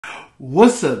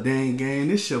What's up, Dame Gang?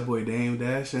 It's your boy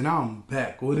Damedash, and I'm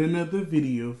back with another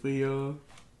video for y'all.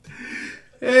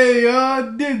 Hey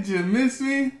y'all, did you miss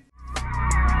me?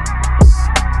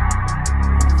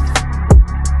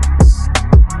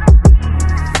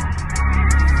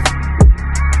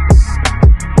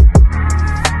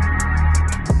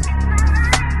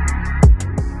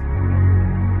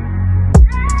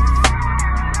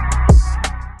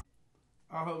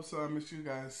 I hope so. I miss you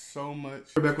guys so much.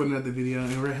 We're back with another video,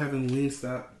 and we're having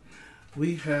WingStop.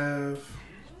 We have...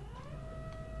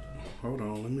 Hold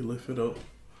on, let me lift it up.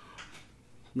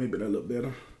 Maybe that look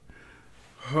better.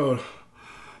 Oh,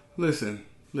 listen.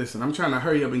 I'm trying to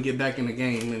hurry up and get back in the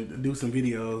game and do some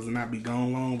videos and not be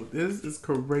gone long. But this is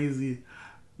crazy.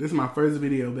 This is my first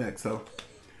video back, so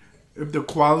if the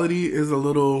quality is a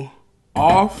little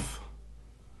off,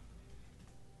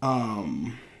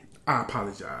 I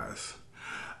apologize.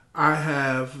 I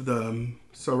have the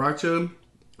sriracha,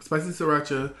 spicy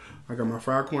sriracha. I got my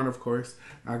fried corn, of course.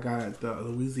 I got the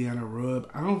Louisiana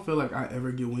rub. I don't feel like I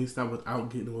ever get WingStop without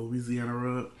getting the Louisiana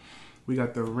rub. We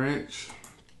got the ranch.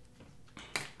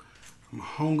 I'm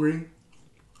hungry.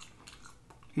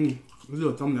 Let's do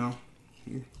a thumbnail.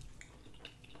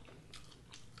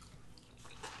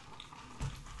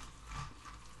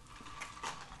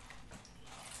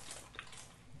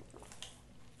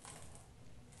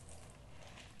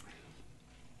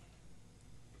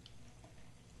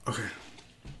 Okay.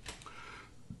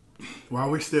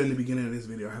 While we're still in the beginning of this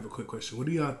video, I have a quick question. What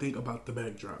do y'all think about the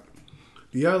backdrop?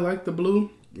 Do y'all like the blue?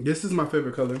 This is my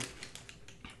favorite color.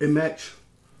 It match.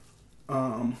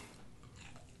 It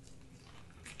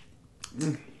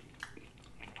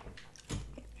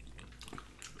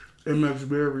match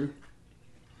berry.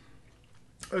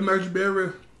 It match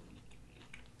berry.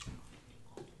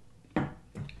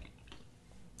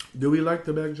 Do we like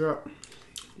the backdrop?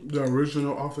 The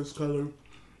original office color?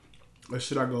 Or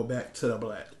should I go back to the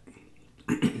black?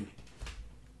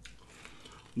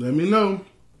 Let me know.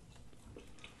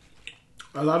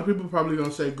 A lot of people probably gonna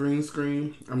say green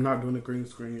screen. I'm not doing a green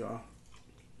screen, y'all.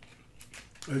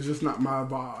 It's just not my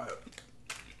vibe.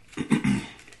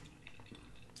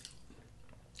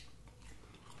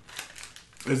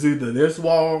 It's either this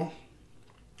wall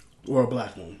or a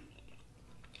black one.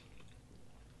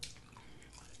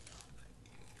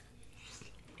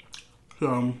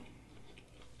 So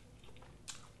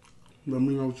let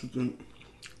me know what you think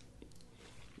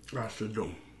I should do.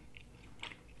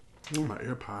 Oh, my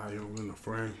AirPod in the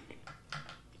frame.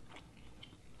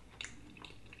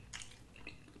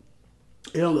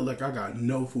 It don't look like I got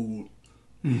no food.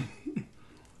 I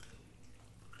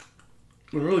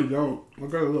really don't. I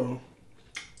got a little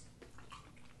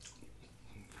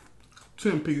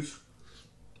 10-piece.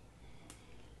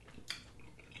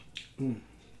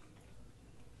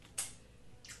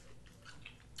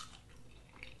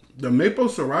 The maple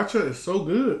sriracha is so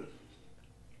good.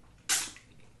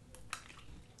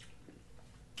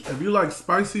 If you like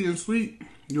spicy and sweet,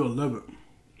 you'll love it.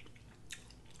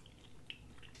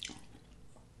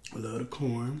 I love the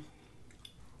corn.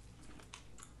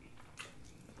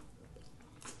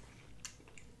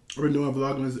 We're doing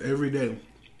vlogging this every day.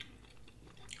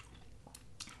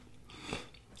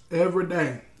 Every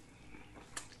day.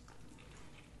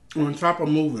 On top of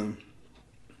moving.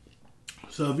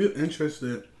 So if you're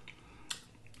interested,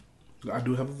 I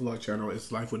do have a vlog channel.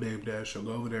 It's Life with Damedash. So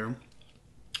go over there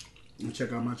and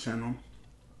check out my channel.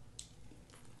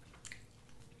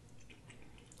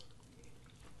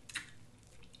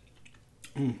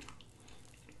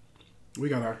 We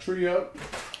got our tree up.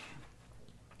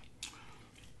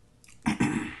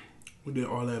 We did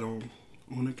all that on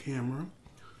the camera.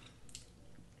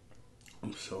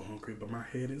 I'm so hungry, but my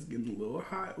head is getting a little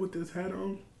hot with this hat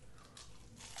on.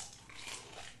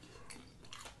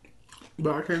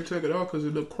 But I can't take it off because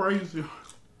it look crazy.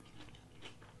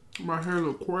 My hair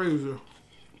look crazy.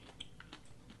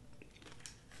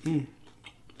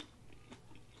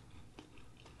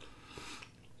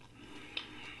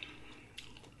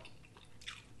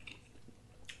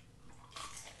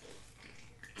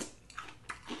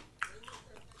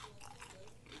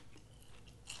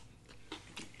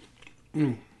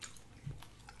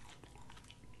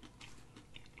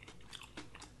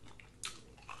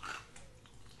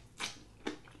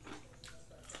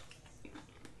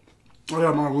 I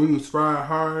got my wings fried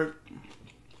hard.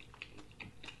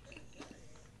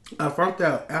 I found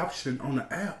that option on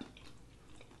the app.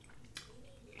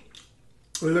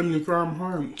 It let me fry them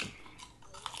hard.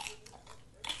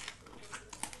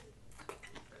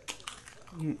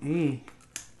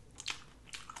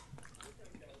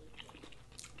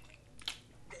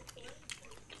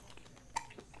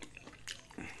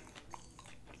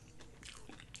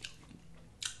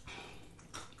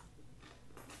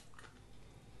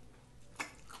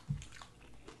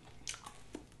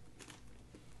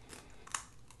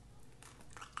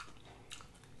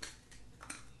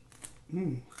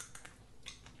 Mm.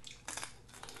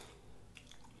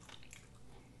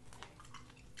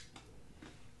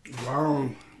 Wow.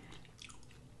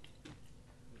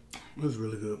 That's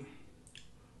really good.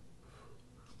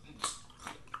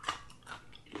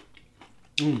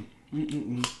 Mm.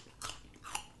 Mm-mm-mm.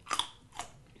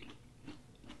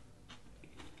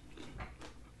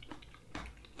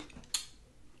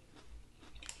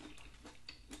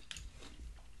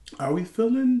 Are we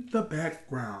feeling the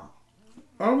background?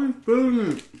 Are we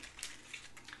feeling it?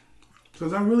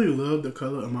 Because I really love the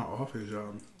color of my office,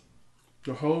 y'all.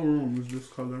 The whole room is this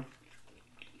color.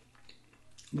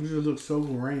 It just looks so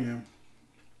grand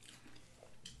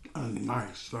and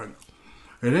nice. Like,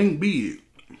 it ain't big.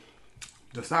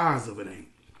 The size of it ain't.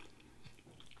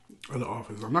 Of the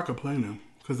office. I'm not complaining.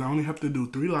 Because I only have to do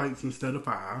 3 lights instead of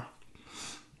 5.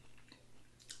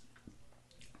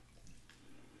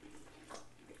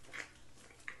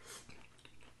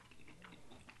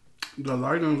 The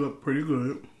lighting look pretty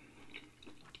good.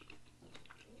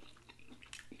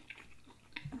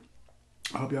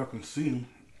 I hope y'all can see them.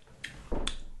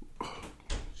 Oh,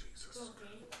 Jesus.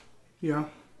 Okay. Yeah.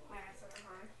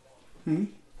 Hmm?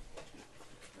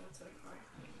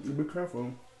 Be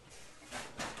careful.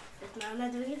 I'm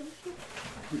not doing it.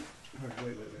 Wait.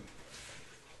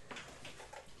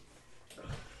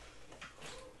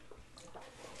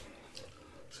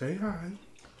 Say hi.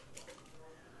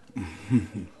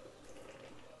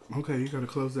 Okay, you gotta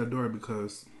close that door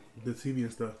because the TV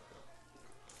and stuff.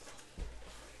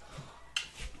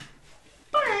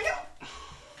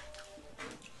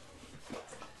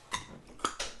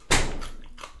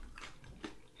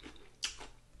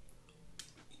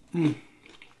 Mm.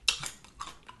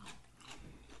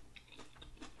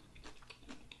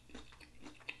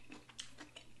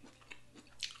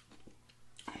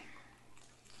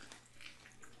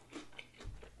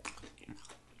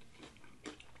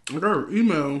 I got an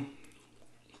email.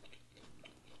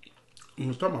 When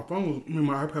I start my phone,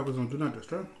 my iPad was on Do Not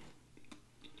Disturb.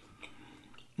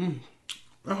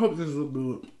 I hope this look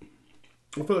good.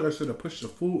 I feel like I should have pushed the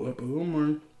food up a little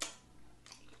more.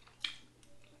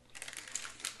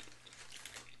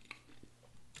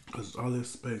 Because all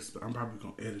this space, but I'm probably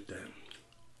going to edit that.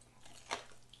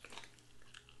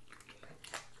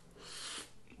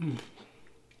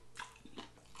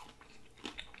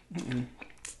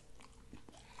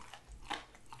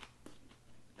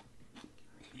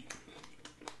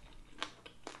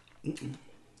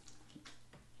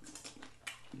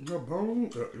 The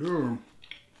bone, yeah.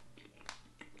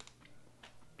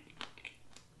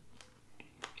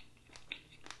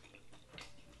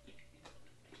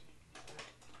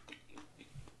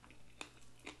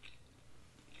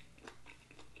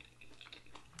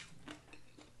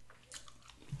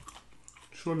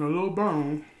 Showing a little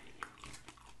bone.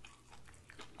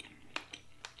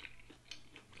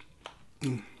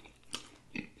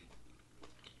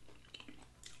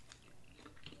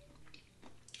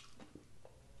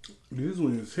 This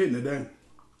one is hitting today.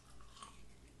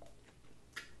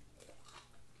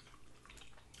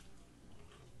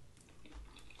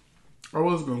 I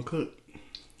was gonna cook.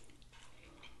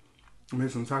 Make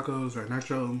some tacos or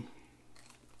nacho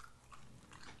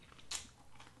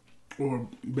or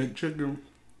baked chicken.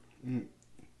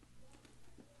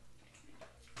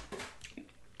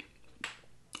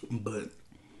 But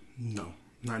no,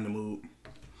 not in the mood.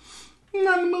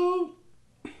 Not in the mood.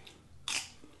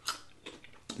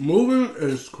 Moving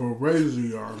is crazy,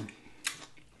 y'all.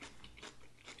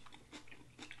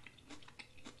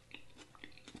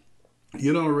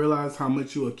 You don't realize how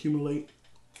much you accumulate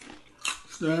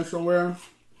staying somewhere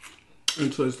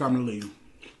until it's time to leave.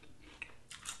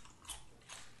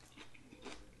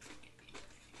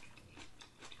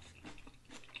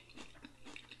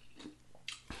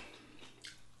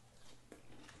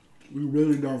 We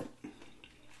really don't.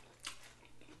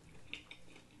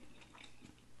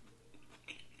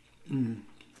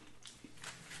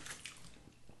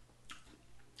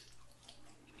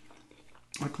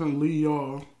 I couldn't leave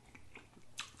y'all.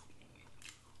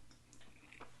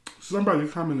 Somebody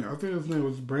commented, I think his name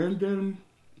was Brandon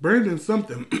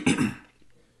something.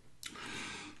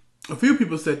 A few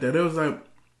people said that. It was like,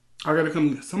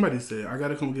 somebody said, I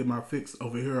gotta come get my fix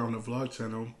over here on the vlog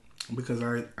channel because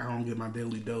I don't get my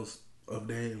daily dose of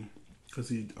Dan. Because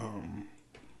he, I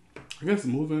guess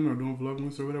moving or doing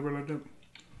vlogmas or whatever like that.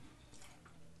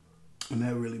 And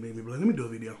that really made me be like, let me do a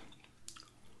video.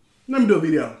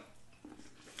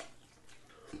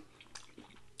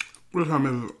 What time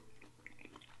is it?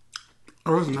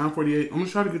 Oh, it's 9:48. I'm gonna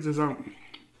try to get this out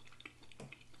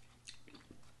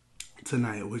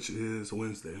tonight, which is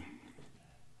Wednesday.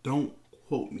 Don't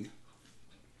quote me.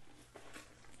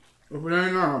 If it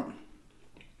ain't out,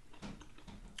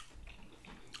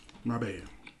 My bad.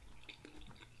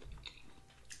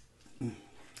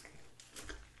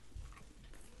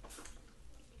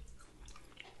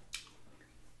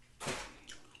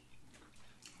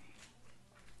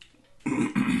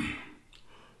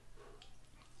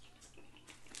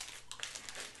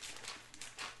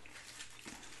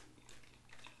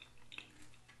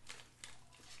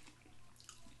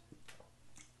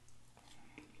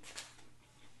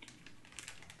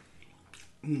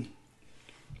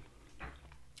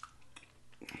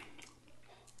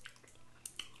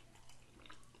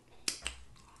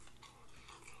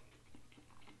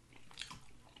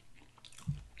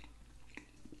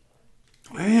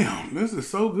 Damn, this is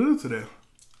so good today.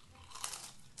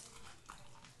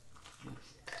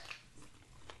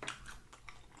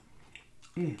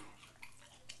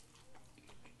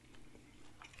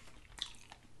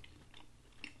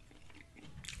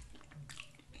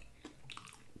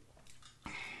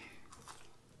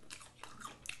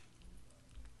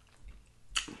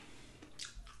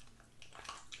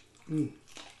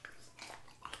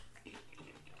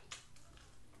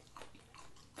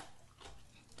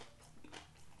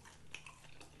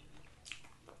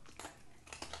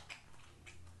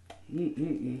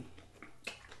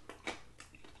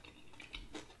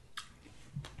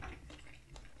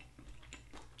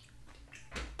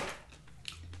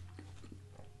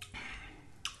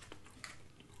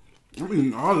 I'm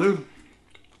eating all this.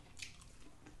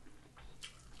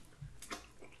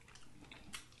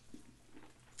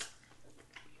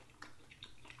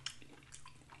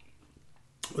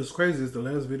 What's crazy is the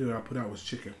last video I put out was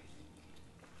chicken.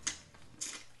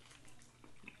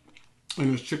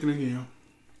 And it's chicken again.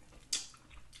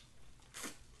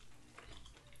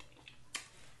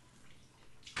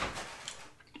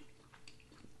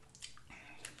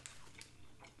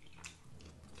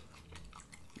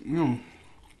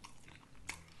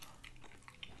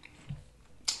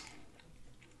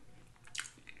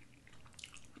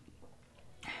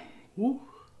 Woo.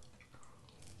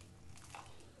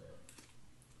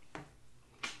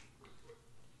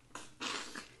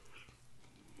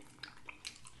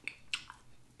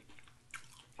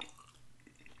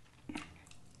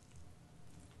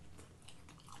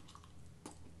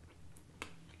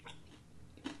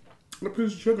 A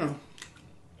piece of chicken.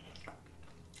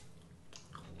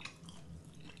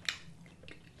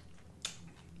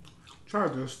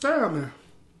 Tried to stab me.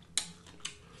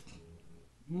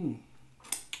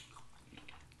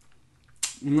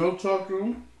 No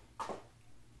talking.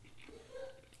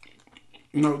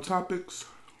 No topics.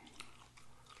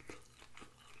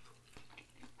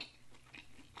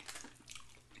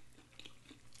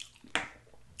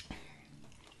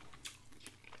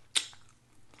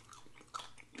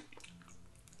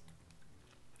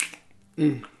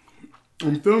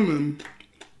 I'm filming.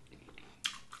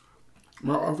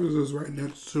 My office is right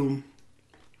next to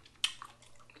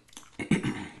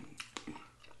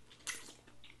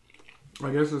I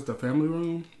guess it's the family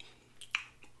room.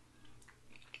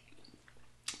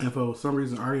 And for some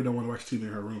reason, Ariya don't want to watch TV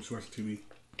in her room. She watches TV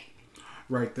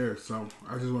right there. So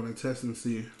I just want to test and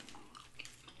see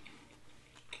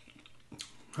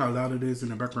how loud it is in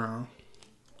the background.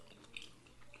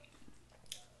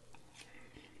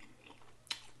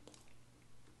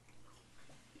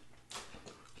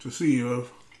 To see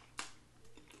if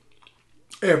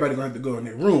everybody gonna have to go in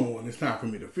their room when it's time for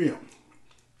me to film.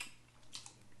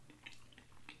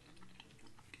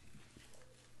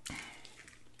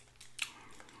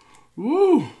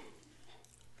 Woo!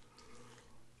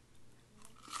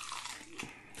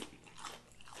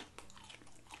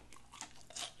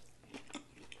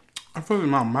 I feel like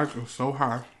my mic is so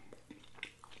high.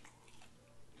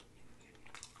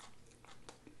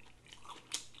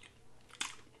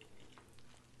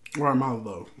 Or am I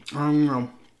low? I don't know.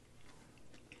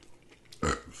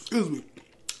 Excuse me.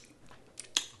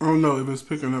 I don't know if it's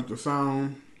picking up the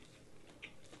sound.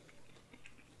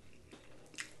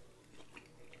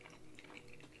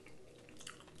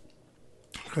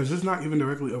 Because it's not even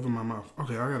directly over my mouth.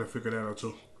 Okay, I gotta figure that out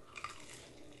too.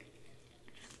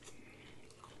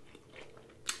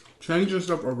 Changing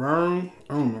stuff around.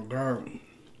 Oh my God.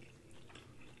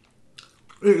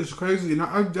 It's crazy.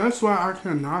 Now, that's why I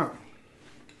cannot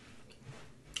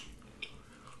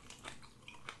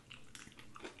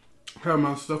have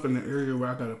my stuff in the area where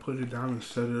I gotta put it down and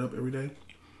set it up every day.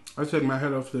 I take my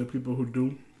head off to the people who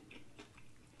do.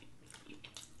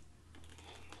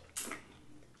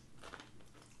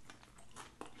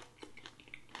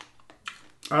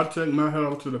 I take my head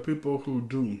off to the people who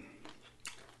do.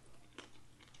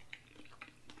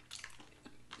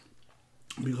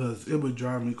 Because it would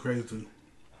drive me crazy.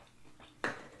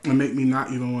 And make me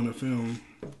not even want to film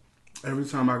Every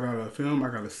time I gotta film, I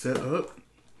gotta set up.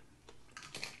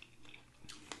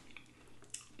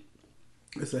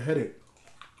 It's a headache.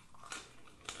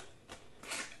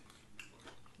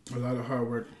 A lot of hard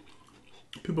work.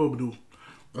 People do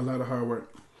a lot of hard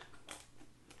work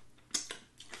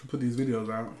to put these videos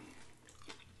out.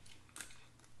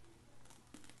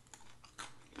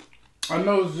 I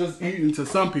know it's just eating to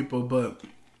some people, but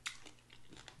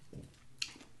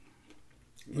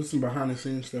there's some behind the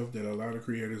scenes stuff that a lot of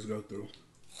creators go through.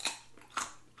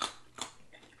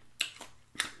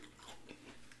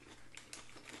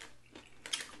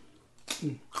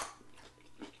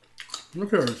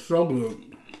 Look at it, it's so good.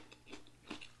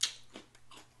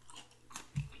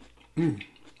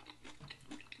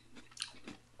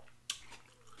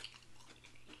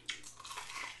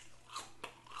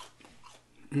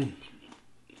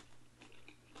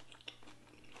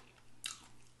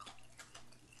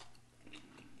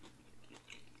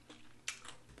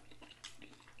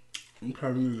 I'm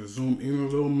probably need to zoom in a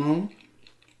little more.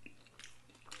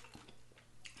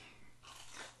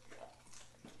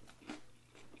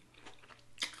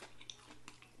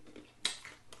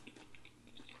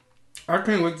 I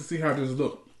can't wait to see how this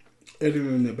look edited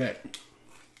in the back.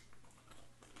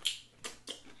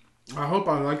 I hope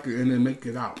I like it and then make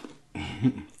it out.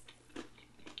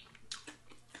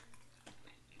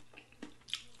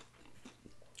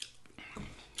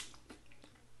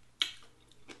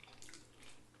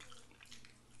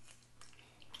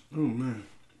 Oh man.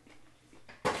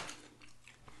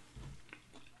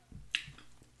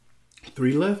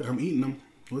 3 left. I'm eating them.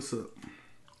 What's up?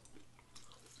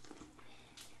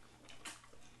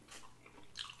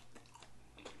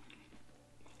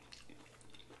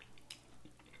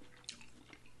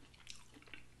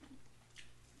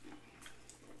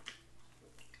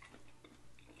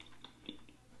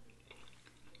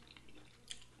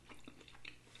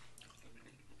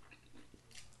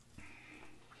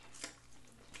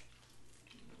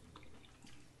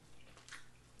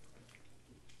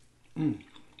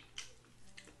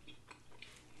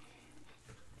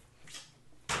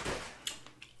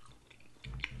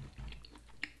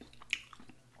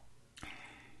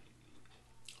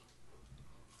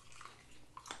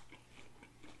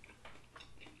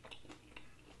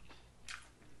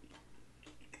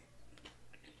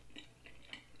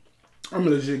 I'm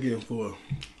legit getting full.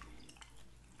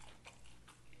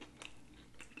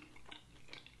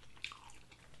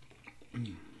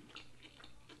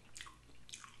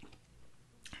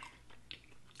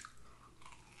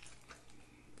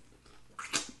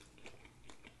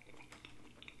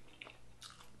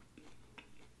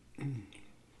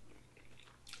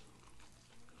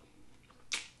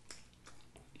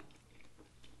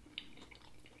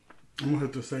 I'm gonna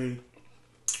have to say,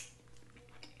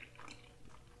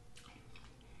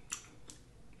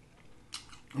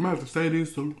 I'm gonna have to say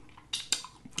these two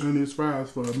and these fries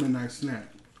for a midnight snack.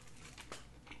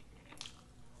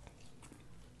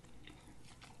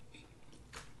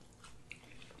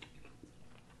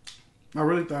 I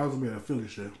really thought I was gonna be able to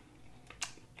finish it.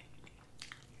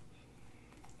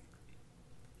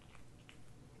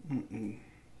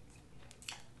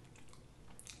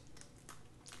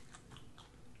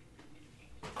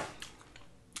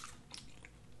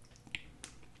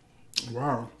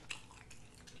 Wow.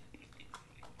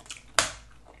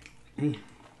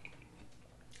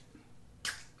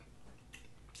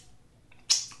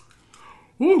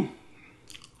 Woo.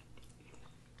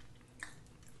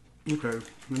 Okay,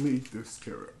 let me eat this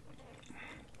carrot.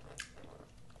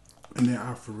 And then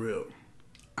I for real.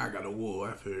 I got a wool,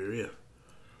 I for real.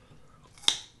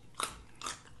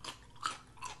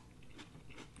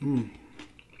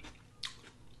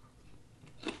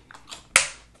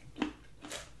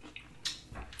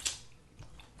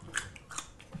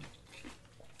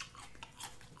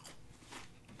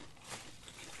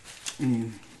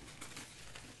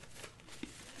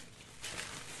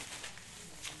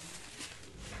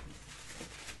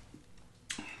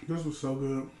 This was so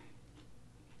good.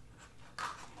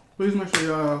 Please make sure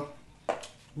y'all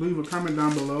leave a comment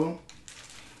down below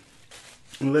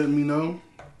and let me know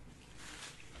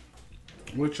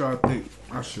what y'all think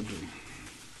I should do.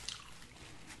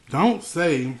 Don't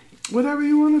say whatever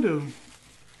you want to do.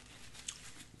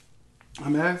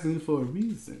 I'm asking for a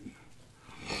reason.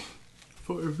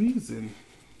 For a reason.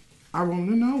 I want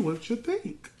to know what you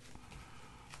think.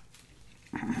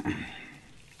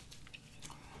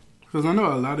 Because I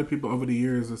know a lot of people over the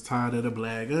years is tired of the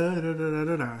black.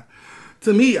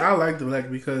 To me, I like the black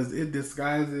because it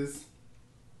disguises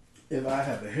if I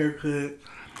have a haircut,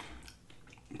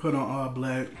 put on all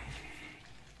black.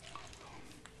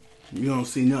 You don't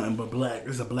see nothing but black.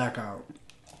 It's a blackout.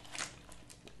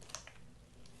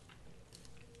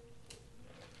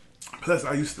 Plus,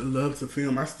 I used to love to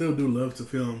film. I still do love to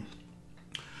film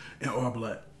in all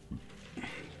black.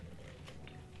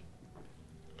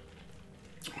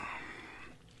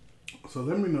 So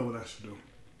let me know what I should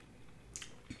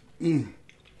do.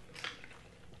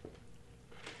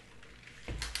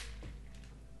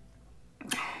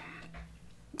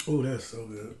 Oh, that's so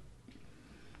good.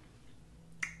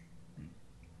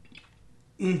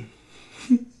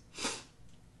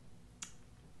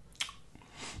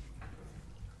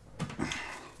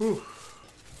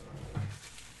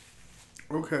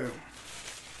 Okay.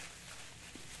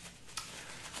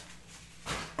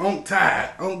 On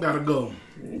tired. On gotta go.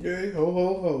 Okay. Ho,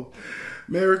 ho, ho.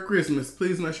 Merry Christmas.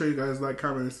 Please make sure you guys like,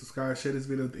 comment, and subscribe. Share this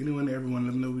video with anyone and everyone.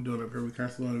 Let them know what we're doing up here. We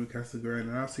constantly learn, we constantly grind.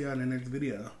 And I'll see y'all in the next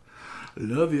video.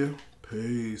 Love you.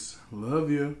 Peace. Love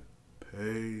you.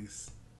 Peace.